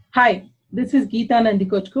Hi, this is Geeta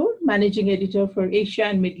Nandikochkur, Managing Editor for Asia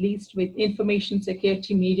and Middle East with Information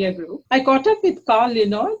Security Media Group. I caught up with Carl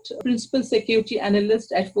Leonard, Principal Security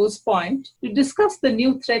Analyst at Forcepoint, to discuss the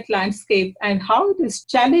new threat landscape and how it is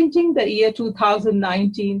challenging the year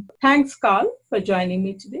 2019. Thanks, Carl, for joining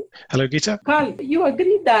me today. Hello, Geeta. Carl, you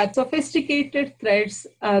agree that sophisticated threats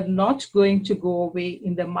are not going to go away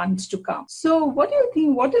in the months to come. So what do you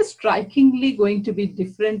think, what is strikingly going to be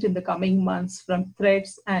different in the coming months from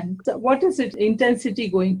threats, and what is its intensity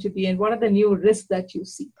going to be, and what are the new risks that you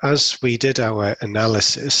see? As we did our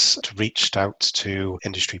analysis, reached out to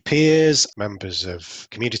industry peers, members of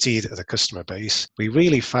community, the customer base, we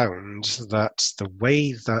really found that the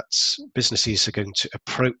way that businesses are going to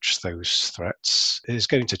approach those threats is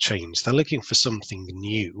going to change. They're looking for something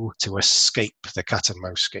new to escape the cat and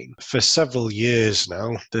mouse game. For several years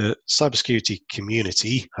now, the cybersecurity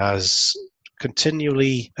community has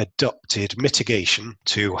continually adopted mitigation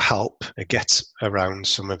to help get around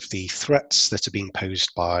some of the threats that are being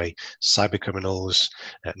posed by cybercriminals,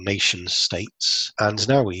 nation states, and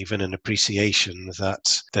now even an appreciation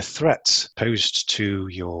that the threat posed to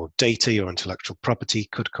your data, your intellectual property,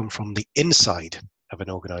 could come from the inside of an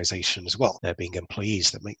organization as well, there being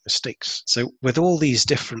employees that make mistakes. So with all these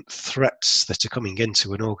different threats that are coming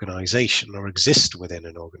into an organization or exist within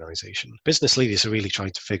an organization, business leaders are really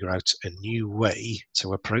trying to figure out a new way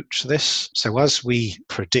to approach this. So as we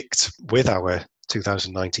predict with our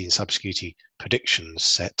 2019 cybersecurity predictions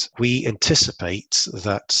set, we anticipate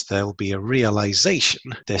that there'll be a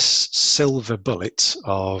realization this silver bullet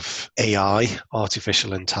of AI,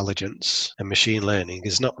 artificial intelligence, and machine learning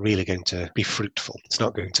is not really going to be fruitful. It's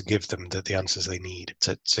not going to give them the answers they need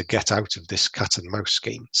to get out of this cat and mouse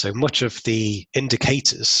game. So much of the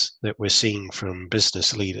indicators that we're seeing from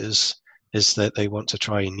business leaders is that they want to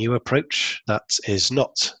try a new approach that is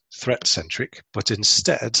not threat-centric, but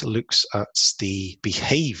instead looks at the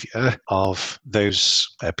behavior of those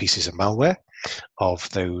pieces of malware, of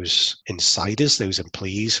those insiders, those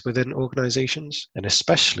employees within organizations, and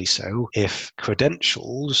especially so if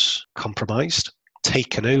credentials compromised,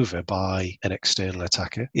 taken over by an external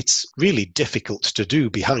attacker. It's really difficult to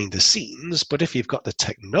do behind the scenes, but if you've got the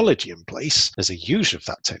technology in place as a user of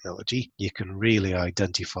that technology, you can really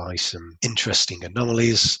identify some interesting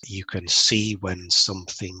anomalies. You can see when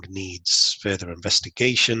something needs further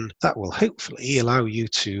investigation. That will hopefully allow you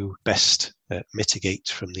to best mitigate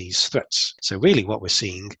from these threats. So really what we're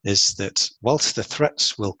seeing is that whilst the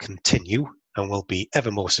threats will continue and will be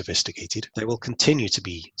ever more sophisticated, there will continue to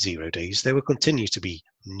be 0 days. There will continue to be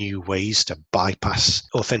new ways to bypass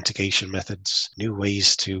authentication methods, new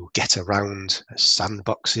ways to get around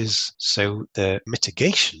sandboxes. So the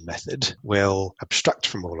mitigation method will abstract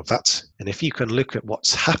from all of that. And if you can look at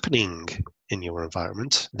what's happening in your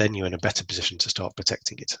environment, then you're in a better position to start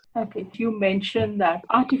protecting it. Okay, you mentioned that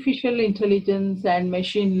artificial intelligence and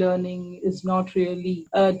machine learning is not really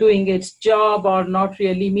doing its job or not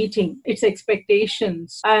really meeting its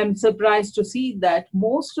expectations. I'm surprised to see that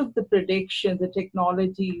most of the predictions, the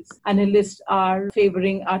technologies, analysts are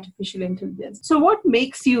favoring artificial intelligence. So what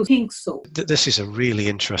makes you think so? This is a really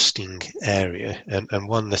interesting area and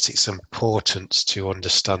one that it's important to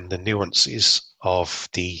understand the nuances of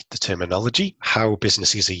the terminology, how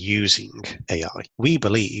businesses are using AI. We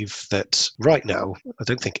believe that right now, I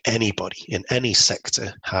don't think anybody in any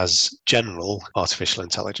sector has general artificial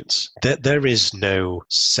intelligence. There is no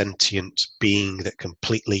sentient being that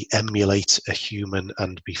completely emulate a human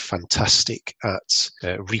and be fantastic at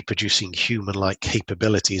reproducing human-like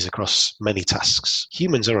capabilities across many tasks.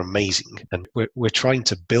 Humans are amazing, and we're trying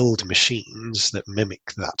to build machines that mimic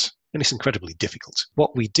that. And it's incredibly difficult.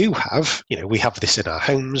 What we do have, we have this in our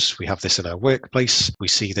homes, we have this in our workplace, we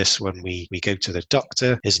see this when we go to the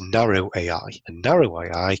doctor, is narrow AI. And narrow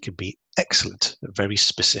AI can be excellent at very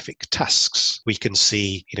specific tasks. We can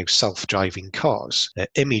see, self-driving cars,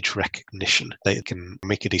 image recognition. They can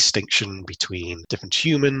make a distinction between different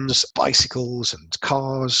humans, bicycles and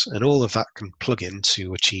cars, and all of that can plug in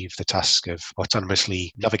to achieve the task of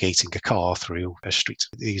autonomously navigating a car through a street.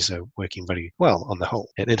 These are working very well on the whole.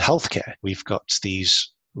 And in healthcare, we've got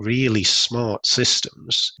these really smart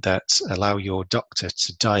systems that allow your doctor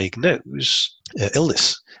to diagnose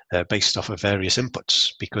illness based off of various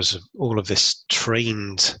inputs, because of all of this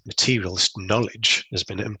trained materials knowledge has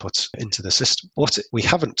been input into the system. What we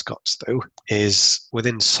haven't got, though, is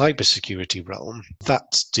within cybersecurity realm,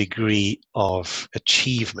 that degree of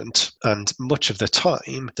achievement. And much of the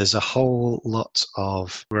time, there's a whole lot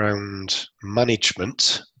of ground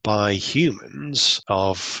management by humans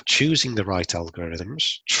of choosing the right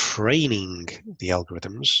algorithms, training the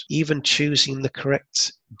algorithms, even choosing the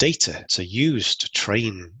correct data to use to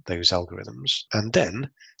train those algorithms, and then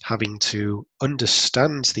having to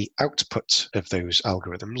understand the output of those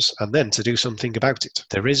algorithms and then to do something about it.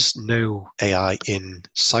 There is no AI in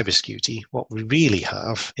cybersecurity. What we really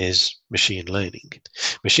have is machine learning.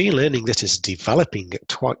 Machine learning that is developing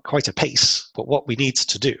at quite a pace, but what we need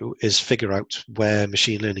to do is figure out where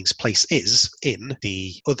machine learning's place is in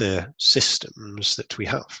the other systems that we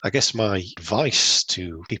have. I guess my advice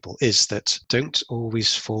to people is that don't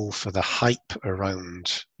always fall for the hype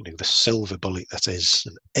around the silver bullet that is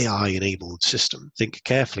an AI-enabled system. Think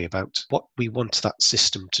carefully about what we want that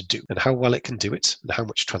system to do and how well it can do it and how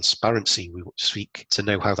much transparency we seek to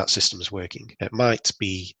know how that system is working. It might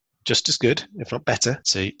be just as good, if not better,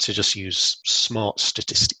 to just use smart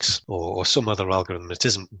statistics or some other algorithm that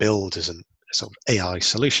isn't billed as an sort of AI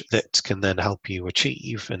solution that can then help you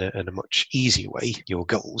achieve in a much easier way your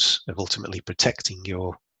goals of ultimately protecting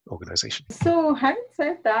your organization. So having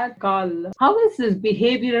said that, Carl, how is this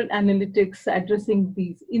behavioral analytics addressing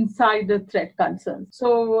these insider threat concerns?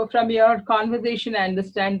 So from your conversation, I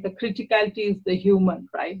understand the criticality is the human,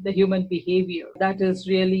 right? The human behavior that is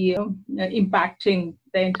really impacting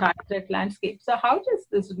the entire threat landscape. So how does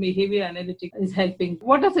this behavior analytics is helping?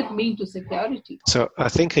 What does it mean to security? So I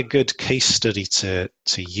think a good case study to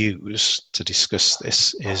use to discuss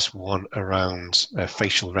this is one around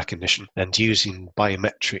facial recognition and using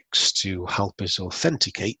biometrics to help us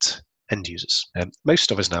authenticate end users.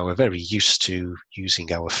 Most of us now are very used to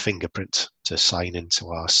using our fingerprint to sign into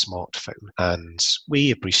our smartphone, and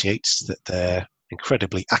we appreciate that they're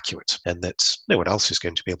incredibly accurate and that no one else is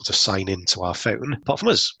going to be able to sign into our phone apart from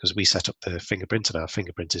us because we set up the fingerprint and our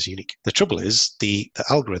fingerprint is unique. The trouble is the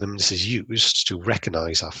algorithm this is used to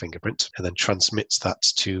recognize our fingerprint and then transmits that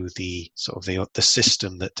to the sort of the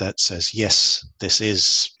system that says, yes, this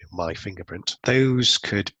is my fingerprint. Those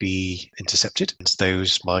could be intercepted and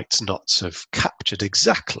those might not have captured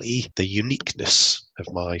exactly the uniqueness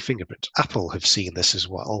of my fingerprint. Apple have seen this as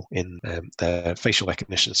well in their facial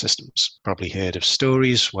recognition systems. Probably heard of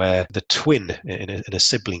stories where the twin in a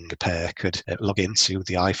sibling pair could log into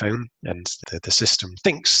the iPhone and the system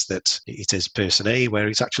thinks that it is person A where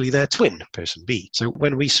it's actually their twin, person B. So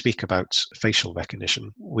when we speak about facial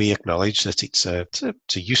recognition, we acknowledge that it's a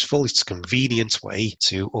useful, it's a convenient way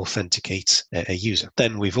to authenticate a user.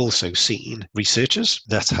 Then we've also seen researchers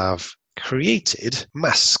that have created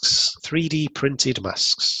masks, 3D printed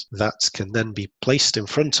masks that can then be placed in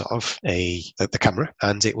front of the camera,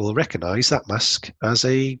 and it will recognize that mask as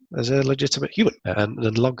a legitimate human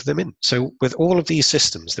and log them in. So with all of these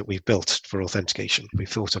systems that we've built for authentication, we've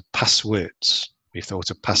thought of passwords, we've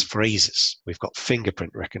thought of passphrases, we've got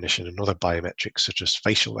fingerprint recognition and other biometrics such as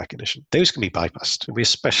facial recognition. Those can be bypassed. We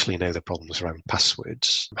especially know the problems around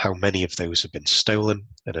passwords, how many of those have been stolen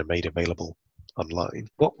and are made available online.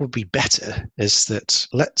 What would be better is that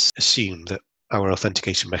let's assume that our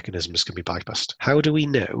authentication mechanisms can be bypassed. How do we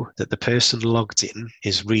know that the person logged in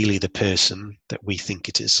is really the person that we think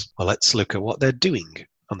it is? Well, let's look at what they're doing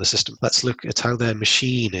on the system. Let's look at how their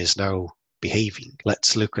machine is now behaving.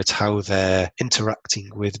 Let's look at how they're interacting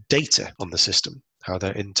with data on the system, how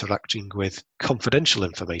they're interacting with confidential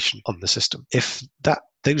information on the system. If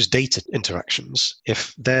those data interactions,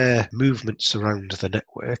 if their movements around the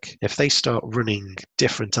network, if they start running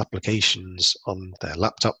different applications on their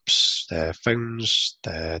laptops, their phones,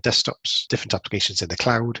 their desktops, different applications in the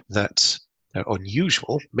cloud that are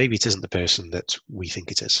unusual, maybe it isn't the person that we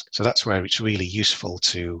think it is. So that's where it's really useful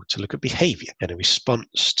to look at behavior in a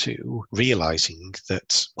response to realizing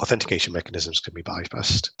that authentication mechanisms can be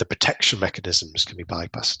bypassed, the protection mechanisms can be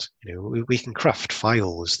bypassed. We can craft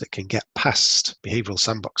files that can get past behavioral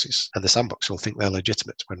sandboxes, and the sandbox will think they're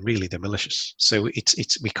legitimate when really they're malicious. So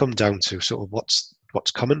we come down to sort of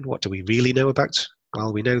what's common, what do we really know about?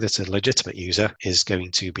 Well, we know that a legitimate user is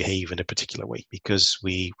going to behave in a particular way because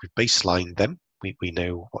we've baselined them. We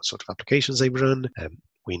know what sort of applications they run.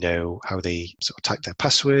 We know how they sort of type their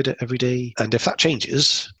password every day. And if that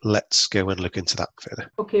changes, let's go and look into that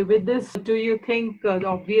further. Okay, with this, do you think the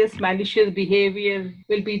obvious malicious behavior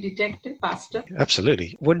will be detected faster?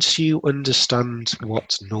 Absolutely. Once you understand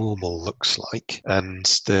what normal looks like and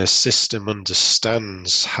the system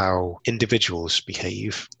understands how individuals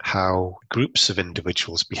behave, how groups of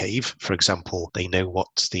individuals behave, for example, they know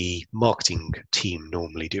what the marketing team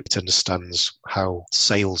normally do. It understands how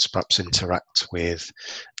sales perhaps interact with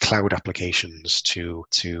cloud applications to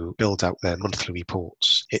build out their monthly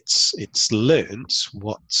reports. It's learned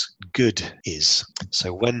what good is.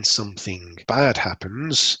 So when something bad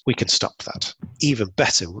happens, we can stop that. Even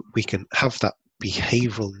better, we can have that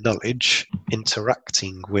behavioral knowledge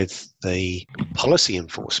interacting with the policy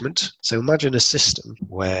enforcement. So imagine a system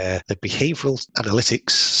where the behavioral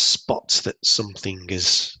analytics spots that something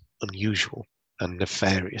is unusual and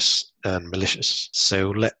nefarious and malicious. So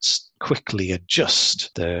let's quickly adjust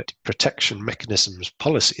the protection mechanisms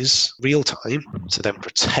policies real time to then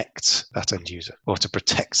protect that end user or to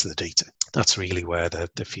protect the data. That's really where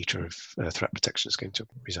the future of threat protection is going to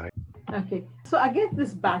reside. Okay. So against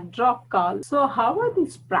this backdrop, Carl, so how are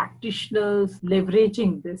these practitioners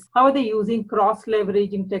leveraging this? How are they using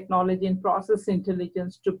cross-leveraging technology and process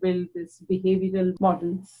intelligence to build these behavioral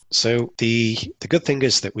models? So the good thing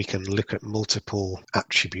is that we can look at multiple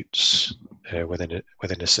attributes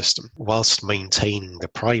within a system whilst maintaining the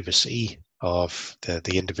privacy of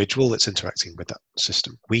the individual that's interacting with that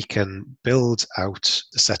system. We can build out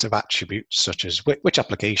a set of attributes such as which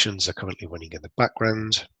applications are currently running in the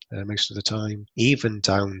background most of the time, even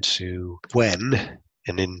down to when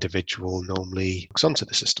an individual normally looks onto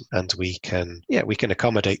the system. And we can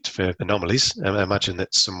accommodate for anomalies. Imagine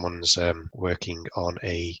that someone's working on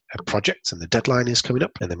a project and the deadline is coming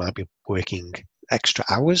up, and they might be working extra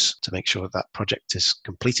hours to make sure that project is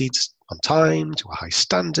completed on time to a high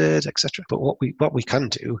standard, etc. But what we can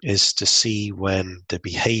do is to see when the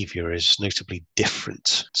behavior is notably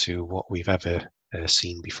different to what we've ever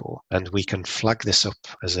seen before, and we can flag this up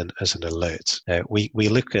as an alert. We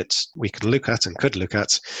could look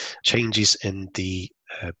at changes in the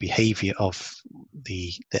behavior of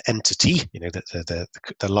the entity, the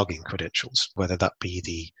login credentials, whether that be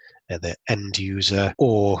the end user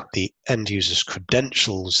or the end user's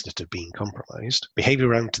credentials that have been compromised. Behavior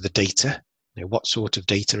around to the data. What sort of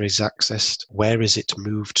data is accessed? Where is it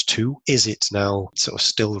moved to? Is it now sort of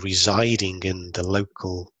still residing in the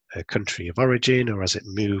local country of origin, or has it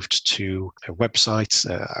moved to a website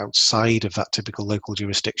outside of that typical local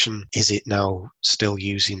jurisdiction? Is it now still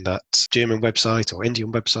using that German website or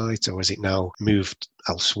Indian website, or is it now moved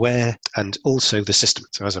elsewhere? And also the system.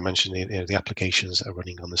 So as I mentioned, the applications that are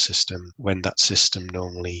running on the system, when that system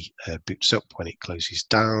normally boots up, when it closes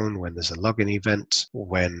down, when there's a login event,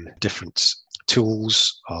 when different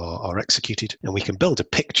tools are executed, and we can build a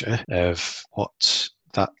picture of what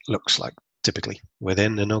that looks like typically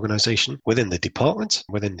within an organization, within the department,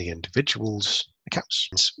 within the individual's accounts.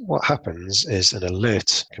 And what happens is an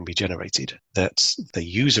alert can be generated that the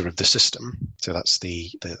user of the system, so that's the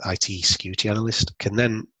IT security analyst, can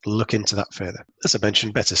then look into that further. As I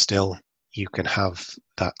mentioned, better still, you can have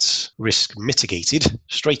that risk mitigated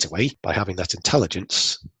straight away by having that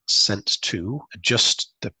intelligence sent to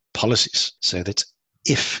adjust the policies so that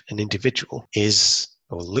if an individual is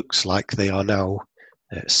or looks like they are now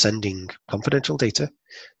sending confidential data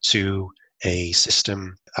to a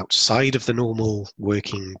system outside of the normal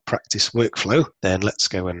working practice workflow, then let's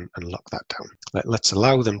go and lock that down. Let's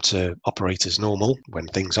allow them to operate as normal when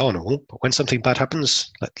things are normal, but when something bad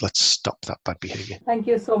happens, let's stop that bad behavior. Thank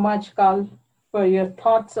you so much, Carl, for your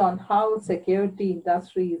thoughts on how security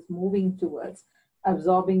industry is moving towards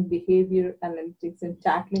absorbing behavior analytics and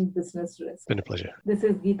tackling business risk. It's been a pleasure. This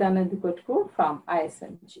is Geeta Nandipatkur from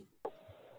ISMG.